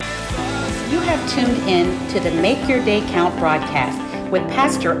You have tuned in to the Make Your Day Count broadcast with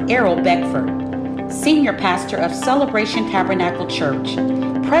Pastor Errol Beckford, Senior Pastor of Celebration Tabernacle Church,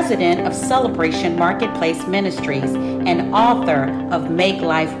 President of Celebration Marketplace Ministries, and author of Make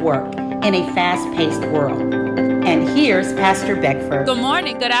Life Work in a Fast-Paced World. And here's Pastor Beckford. Good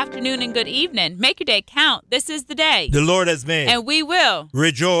morning, good afternoon, and good evening. Make your day count. This is the day the Lord has made. And we will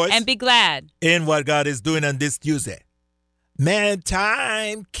rejoice and be glad in what God is doing on this Tuesday. Man,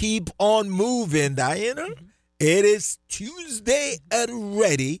 time keep on moving, Diana. Mm-hmm. It is Tuesday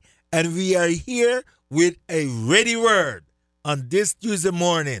already, and we are here with a ready word on this Tuesday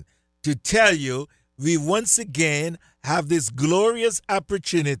morning to tell you we once again have this glorious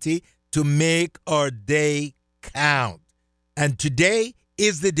opportunity to make our day count. And today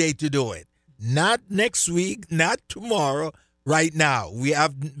is the day to do it. Not next week, not tomorrow, right now. We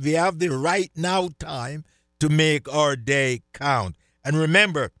have the right now time to make our day count. And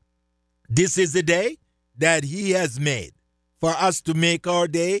remember, this is the day that He has made for us to make our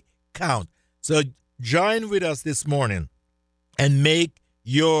day count. So join with us this morning and make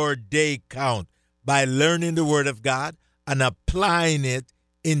your day count by learning the Word of God and applying it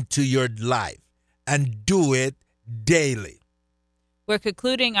into your life, and do it daily. We're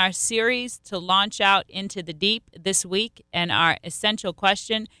concluding our series to launch out into the deep this week, and our essential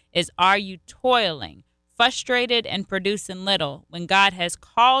question is, are you toiling, frustrated, and producing little when God has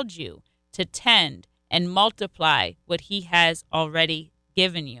called you to tend and multiply what He has already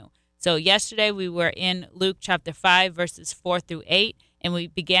given you? So yesterday we were in Luke chapter 5, verses 4 through 8, and we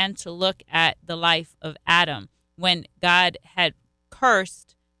began to look at the life of Adam when God had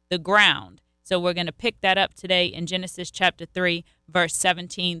cursed the ground. So we're going to pick that up today in Genesis chapter 3, verse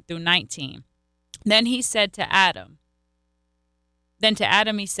 17 through 19. Then he said to Adam,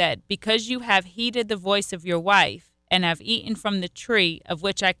 he said, because you have heeded the voice of your wife, and have eaten from the tree of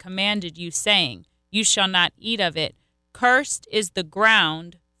which I commanded you, saying, you shall not eat of it, cursed is the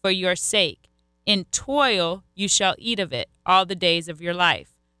ground for your sake. In toil you shall eat of it all the days of your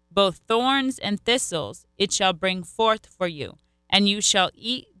life. Both thorns and thistles it shall bring forth for you, and you shall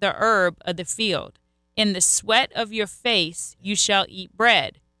eat the herb of the field. In the sweat of your face you shall eat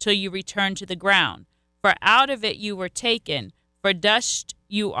bread, till you return to the ground. For out of it you were taken, for dust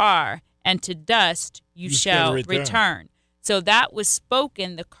you are, and to dust you shall return. So that was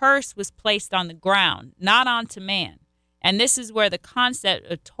spoken. The curse was placed on the ground, not onto man. And this is where the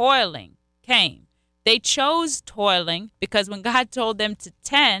concept of toiling came. They chose toiling because when God told them to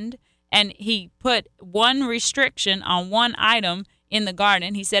tend, and He put one restriction on one item in the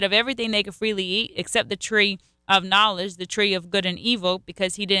garden, He said of everything they could freely eat except the tree of knowledge, the tree of good and evil,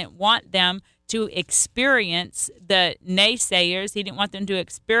 because He didn't want them to experience the naysayers. He didn't want them to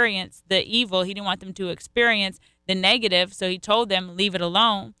experience the evil. He didn't want them to experience the negative. So He told them, leave it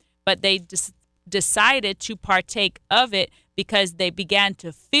alone. But they decided to partake of it because they began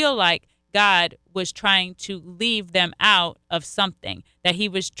to feel like God was trying to leave them out of something, that He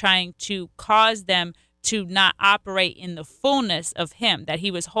was trying to cause them to not operate in the fullness of Him, that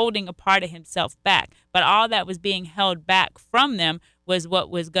He was holding a part of Himself back. But all that was being held back from them was what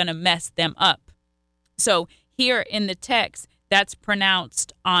was going to mess them up. So here in the text, that's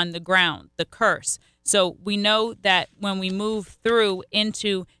pronounced on the ground, the curse. So we know that when we move through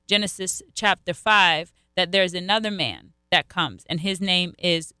into Genesis chapter 5, that there's another man that comes, and his name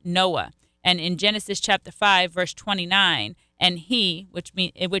is Noah. And in Genesis chapter 5, verse 29, and he,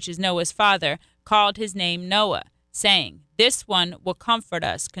 which is Noah's father, called his name Noah, saying, this one will comfort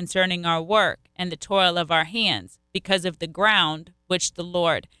us concerning our work and the toil of our hands, because of the ground which the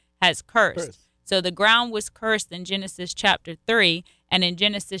Lord has cursed. So the ground was cursed in Genesis chapter 3, and in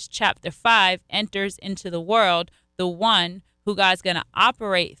Genesis chapter 5 enters into the world the one who God's going to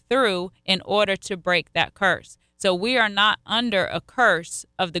operate through in order to break that curse. So we are not under a curse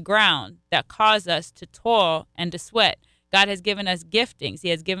of the ground that cause us to toil and to sweat. God has given us giftings. He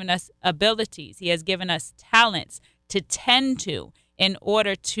has given us abilities. He has given us talents to tend to in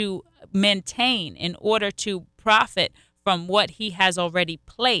order to maintain, in order to profit from what He has already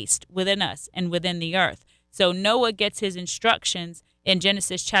placed within us and within the earth. So Noah gets his instructions in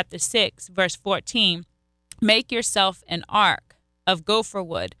Genesis chapter 6, verse 14. Make yourself an ark of gopher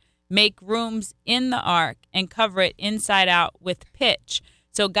wood. Make rooms in the ark and cover it inside out with pitch.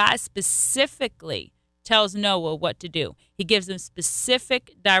 So God specifically tells Noah what to do. He gives him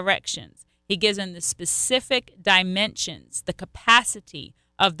specific directions. He gives him the specific dimensions, the capacity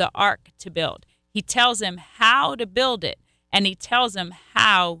of the ark to build. He tells him how to build it, and he tells him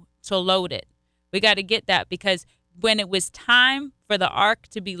how to load it. We got to get that, because when it was time for the ark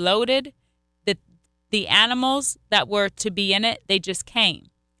to be loaded, the animals that were to be in it, they just came.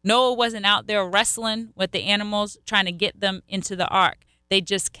 Noah wasn't out there wrestling with the animals trying to get them into the ark. They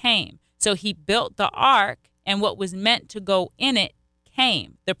just came. So he built the ark, and what was meant to go in it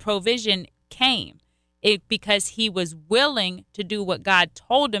came. The provision came. Because he was willing to do what God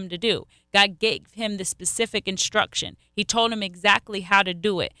told him to do. God gave him the specific instruction. He told him exactly how to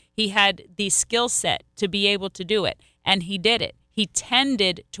do it. He had the skill set to be able to do it, and he did it. He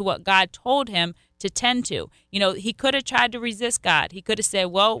tended to what God told him to tend to. He could have tried to resist God. He could have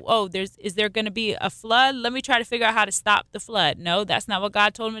said, is there going to be a flood? Let me try to figure out how to stop the flood. No, that's not what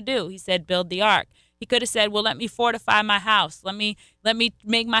God told him to do. He said, build the ark. He could have said, well, let me fortify my house. Let me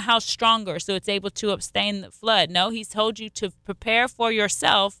make my house stronger so it's able to abstain the flood. No, he's told you to prepare for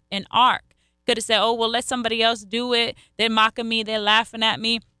yourself an ark. Could have said, let somebody else do it. They're mocking me. They're laughing at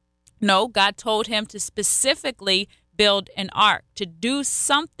me. No, God told him to specifically build an ark, to do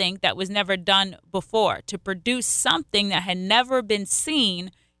something that was never done before, to produce something that had never been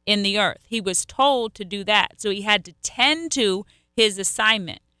seen in the earth. He was told to do that. So he had to tend to his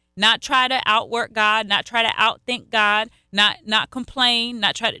assignment. Not try to outwork God, not try to outthink God, not complain,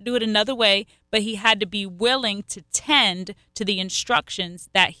 not try to do it another way, but he had to be willing to tend to the instructions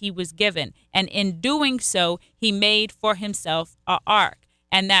that he was given. And in doing so, he made for himself an ark.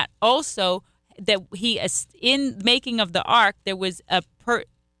 And that also, that he, in making of the ark, there was a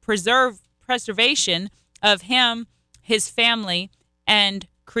preservation of him, his family, and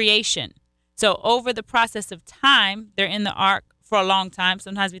creation. So over the process of time, they're in the ark for a long time.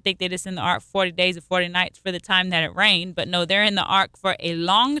 Sometimes we think they're just in the ark 40 days or 40 nights for the time that it rained, but no, they're in the ark for a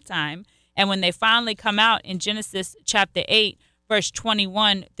long time. And when they finally come out in Genesis chapter 8, verse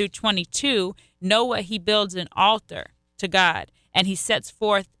 21 through 22, Noah, he builds an altar to God, and he sets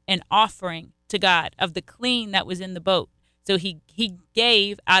forth an offering to God of the clean that was in the boat. So he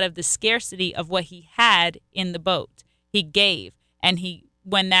gave out of the scarcity of what he had in the boat. He gave, and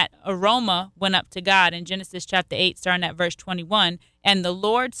when that aroma went up to God in Genesis chapter 8, starting at verse 21, and the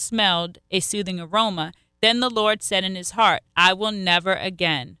Lord smelled a soothing aroma, then the Lord said in his heart, I will never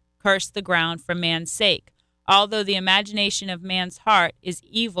again curse the ground for man's sake, although the imagination of man's heart is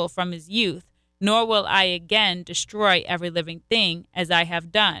evil from his youth, nor will I again destroy every living thing as I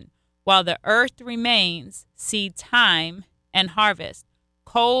have done. While the earth remains, seed time and harvest,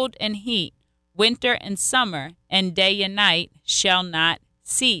 cold and heat, winter and summer, and day and night shall not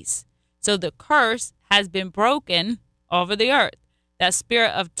cease. So the curse has been broken over the earth. That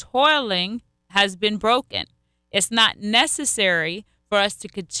spirit of toiling has been broken. It's not necessary for us to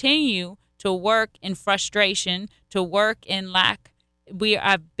continue to work in frustration, to work in lack. We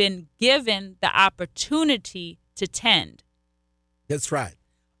have been given the opportunity to tend. That's right.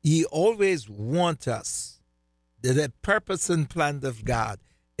 He always wants us. The purpose and plan of God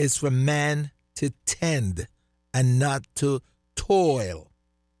is for man to tend and not to toil.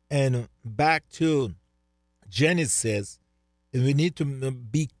 And back to Genesis, we need to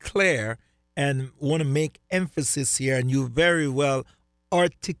be clear and want to make emphasis here, and you very well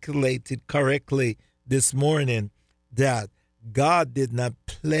articulated correctly this morning that God did not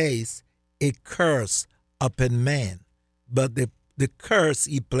place a curse upon man, but the curse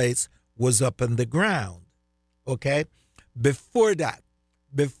he placed was upon the ground. Okay? Before that,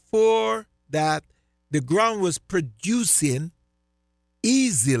 the ground was producing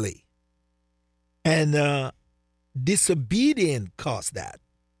easily, and disobedience caused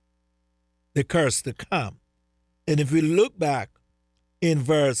the curse to come. And if we look back in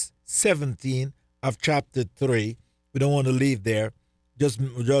verse 17 of chapter 3, we don't want to leave there,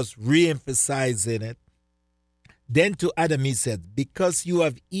 just re-emphasizing it. Then to Adam he said, because you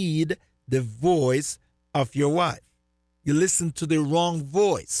have heed the voice of your wife. You listen to the wrong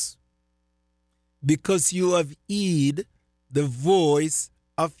voice. Because you have heed the voice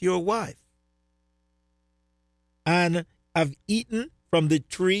of your wife, and have eaten from the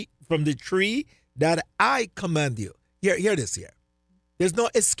tree that I command you. Hear this here. There's no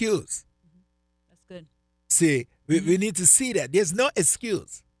excuse. That's good. See, we need to see that. There's no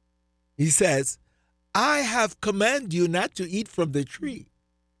excuse. He says, I have commanded you not to eat from the tree.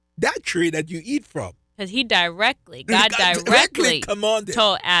 That tree that you eat from. Because God directly commanded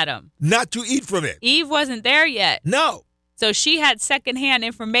told Adam not to eat from it. Eve wasn't there yet. No. So she had secondhand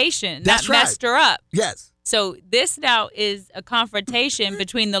information. That's that messed her up. Yes. So this now is a confrontation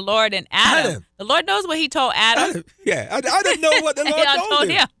between the Lord and Adam. The Lord knows what he told Adam. I don't know what the Lord told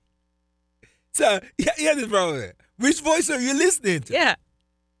him. So here's the problem. Which voice are you listening to? Yeah.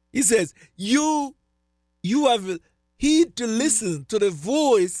 He says, you have heed to listen to the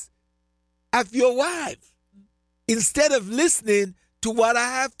voice of your wife instead of listening to what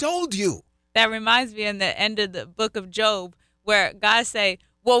I have told you. That reminds me in the end of the book of Job where God say,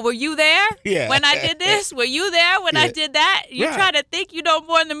 well, were you there Yeah. when I did this? Were you there when I did that? You Right. try to think you know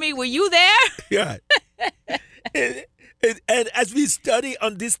more than me. Were you there? Yeah. And as we study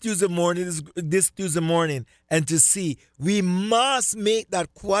on this Tuesday morning, and to see, we must make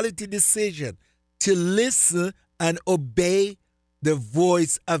that quality decision to listen and obey the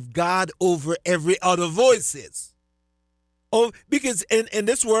voice of God over every other voices. Oh, because in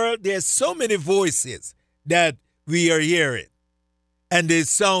this world, there's so many voices that we are hearing, and they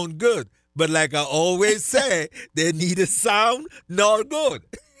sound good. But like I always say, they neither sound nor good.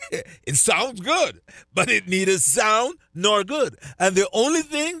 It sounds good, but it neither sound nor good. And the only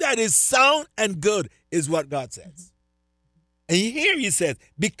thing that is sound and good is what God says. And here he says,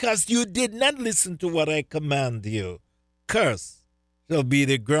 because you did not listen to what I command you, curse shall be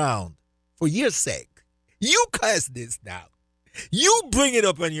the ground for your sake. You curse this now. You bring it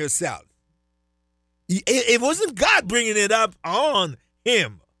up on yourself. It wasn't God bringing it up on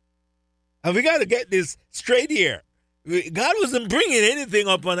him. And we got to get this straight here. God wasn't bringing anything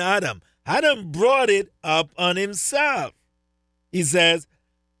up on Adam. Adam brought it up on himself. He says,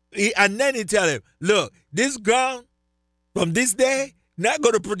 and then he tells him, look, this ground from this day not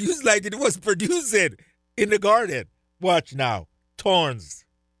going to produce like it was producing in the garden. Watch now. Thorns.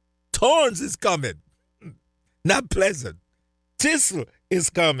 Thorns is coming. Not pleasant. Thistle is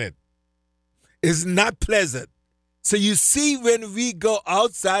coming. It's not pleasant. So you see, when we go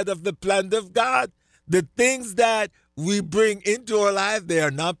outside of the plan of God, the things that we bring into our life, they are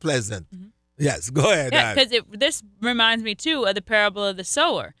not pleasant. Mm-hmm. Yes, go ahead. Yeah, because this reminds me, too, of the parable of the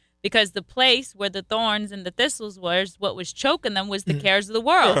sower. Because the place where the thorns and the thistles was, what was choking them was the cares of the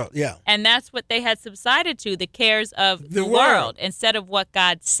world. Yeah. And that's what they had subsided to, the cares of the world, instead of what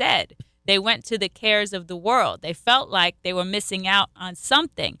God said. They went to the cares of the world. They felt like they were missing out on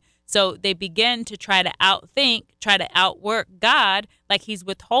something. So they began to try to outthink, try to outwork God, like he's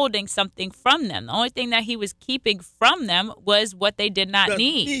withholding something from them. The only thing that he was keeping from them was what they did not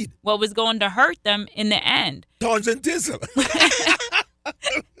need, what was going to hurt them in the end. Thorns and thistle.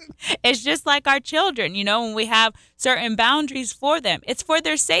 It's just like our children, when we have certain boundaries for them. It's for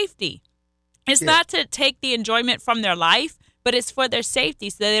their safety. It's not to take the enjoyment from their life, but it's for their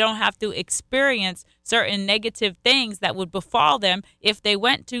safety so they don't have to experience certain negative things that would befall them if they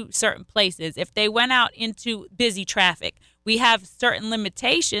went to certain places, if they went out into busy traffic. We have certain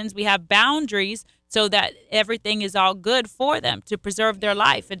limitations. We have boundaries so that everything is all good for them to preserve their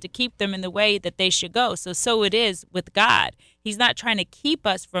life and to keep them in the way that they should go. So it is with God. He's not trying to keep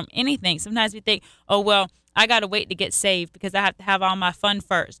us from anything. Sometimes we think, oh, well, I got to wait to get saved because I have to have all my fun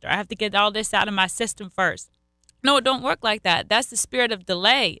first, or I have to get all this out of my system first. No, it don't work like that. That's the spirit of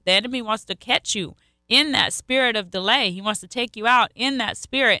delay. The enemy wants to catch you in that spirit of delay. He wants to take you out in that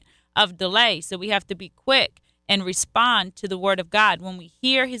spirit of delay. So we have to be quick and respond to the word of God. When we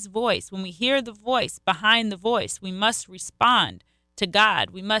hear his voice, when we hear the voice behind the voice, we must respond to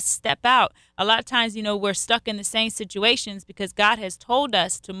God. We must step out. A lot of times, we're stuck in the same situations because God has told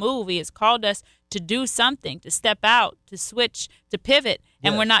us to move. He has called us to do something, to step out, to switch, to pivot,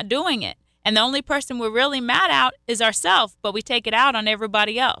 and we're not doing it. And the only person we're really mad at is ourselves, but we take it out on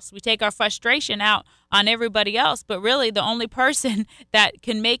everybody else. We take our frustration out on everybody else, but really the only person that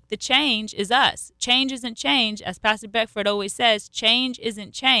can make the change is us. Change isn't change. As Pastor Beckford always says, change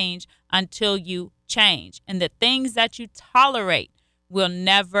isn't change until you change. And the things that you tolerate will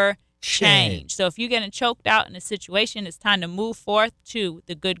never change. So if you're getting choked out in a situation, it's time to move forth to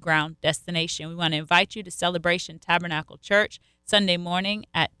the good ground destination. We want to invite you to Celebration Tabernacle Church Sunday morning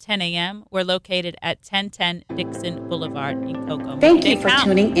at 10 a.m. We're located at 1010 Dixon Boulevard in Cocoa. Thank you for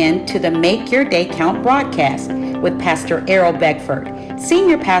tuning in to the Make Your Day Count broadcast with Pastor Errol Beckford,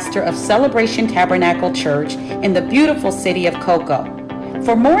 Senior Pastor of Celebration Tabernacle Church in the beautiful city of Cocoa.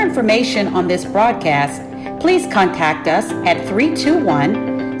 For more information on this broadcast, please contact us at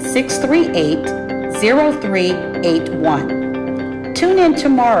 321-638-0381. Tune in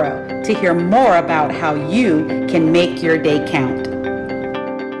tomorrow to hear more about how you can make your day count.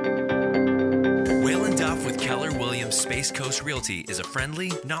 Waylon Duff with Keller Williams Space Coast Realty is a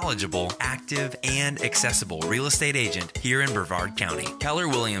friendly, knowledgeable, active, and accessible real estate agent here in Brevard County. Keller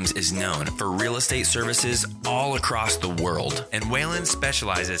Williams is known for real estate services all across the world, and Waylon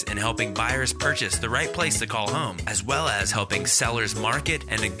specializes in helping buyers purchase the right place to call home, as well as helping sellers market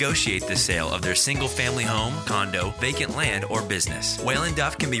and negotiate the sale of their single-family home, condo, vacant land, or business. Waylon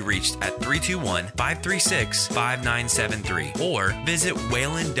Duff can be reached at 321-536-5973 or visit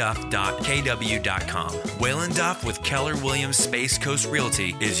waylonduff.kw.com. Waylon Duff with Keller Williams Space Coast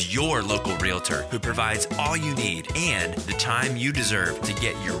Realty is your local realtor who provides all you need and the time you deserve to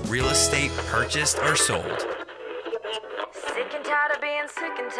get your real estate purchased or sold. Sick and tired of being sick and